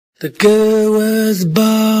The girl was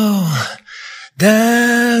born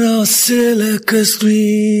down on Silica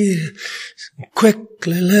Street.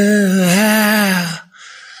 Quickly learned how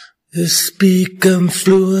to speak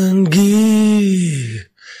fluent Geek.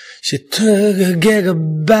 She took a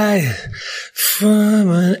gigabyte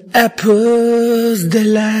from an apple's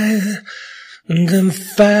delight and then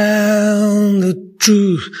found the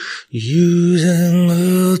truth using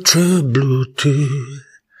ultra Bluetooth.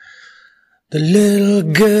 The little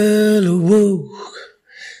girl awoke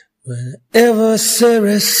whenever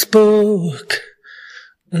Sarah spoke,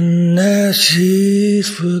 and now she's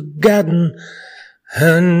forgotten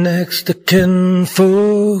her next of kin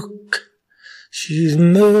folk. She's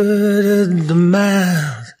murdered the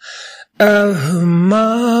minds of her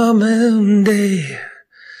mom and dad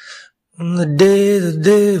on the day that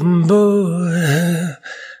they bought her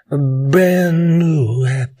a brand new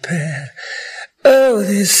iPad. Oh,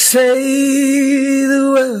 they say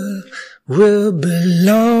the world will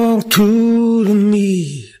belong to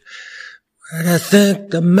me. What I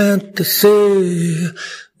think I meant to say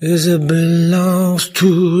is it belongs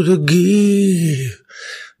to the geek.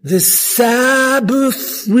 This cyber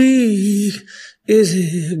freak is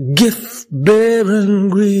a gift-bearing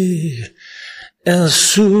Greek, and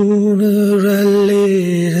sooner or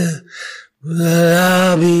later, well,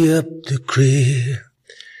 I'll be up the creek.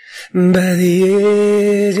 By the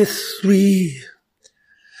age of 3,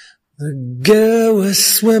 the girl was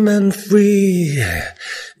swimming free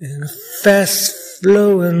in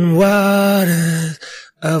fast-flowing waters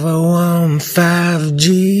of a warm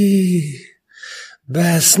 5G.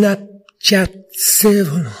 By Snapchat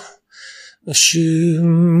 7, she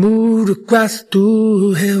moved across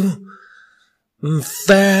to heaven and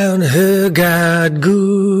found her God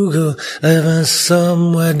Google living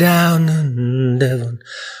somewhere down in Devon,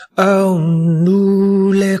 all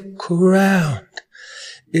newly crowned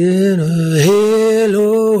in a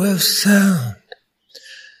halo of sound.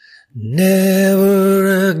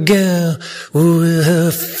 Never again will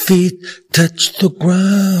her feet touch the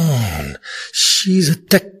ground. She's a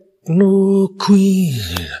techno queen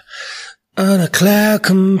on a cloud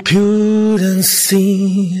computing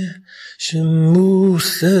scene. She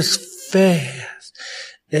moves as fast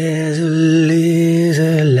as a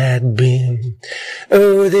laser light beam.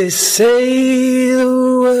 Oh, they say the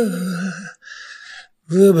world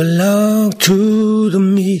will belong to the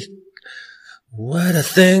meek. What I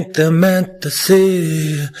think they meant to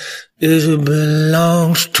say is it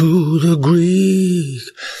belongs to the Greek.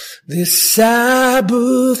 This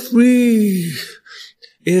cyber freak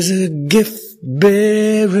is a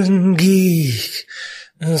gift-bearing geek,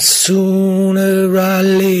 and sooner or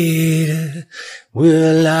later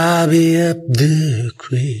will I be up the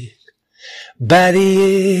creek. By the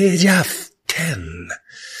age of 10,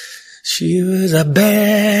 she was a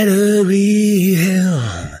battery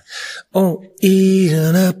hen,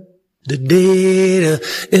 eating up the data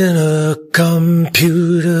in a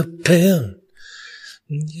computer pen.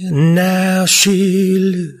 Now she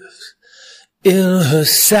lives in her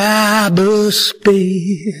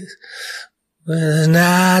cyberspace, with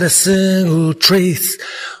not a single trace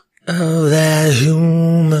of that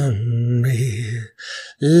human race.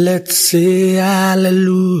 Let's say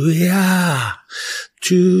hallelujah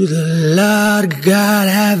to the Lord God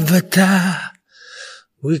Avatar.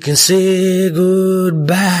 We can say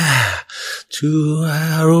goodbye to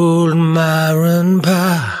our old Myron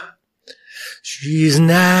Pa. She's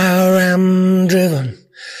now ram-driven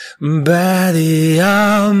by the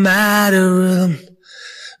almighty rhythm.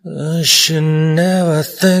 She never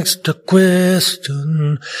thinks to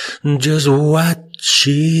question just what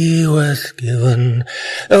she was given.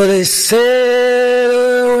 Oh, they say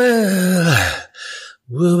the world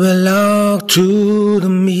will belong to the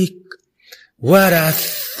meek. What I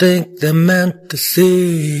think they meant to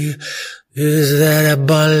say is that it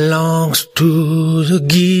belongs to the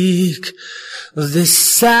geek. This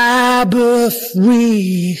cyber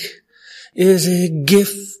freak is a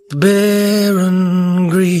gift-bearing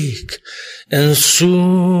Greek, and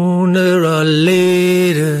sooner or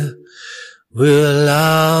later we'll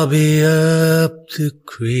all be up the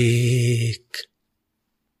creek.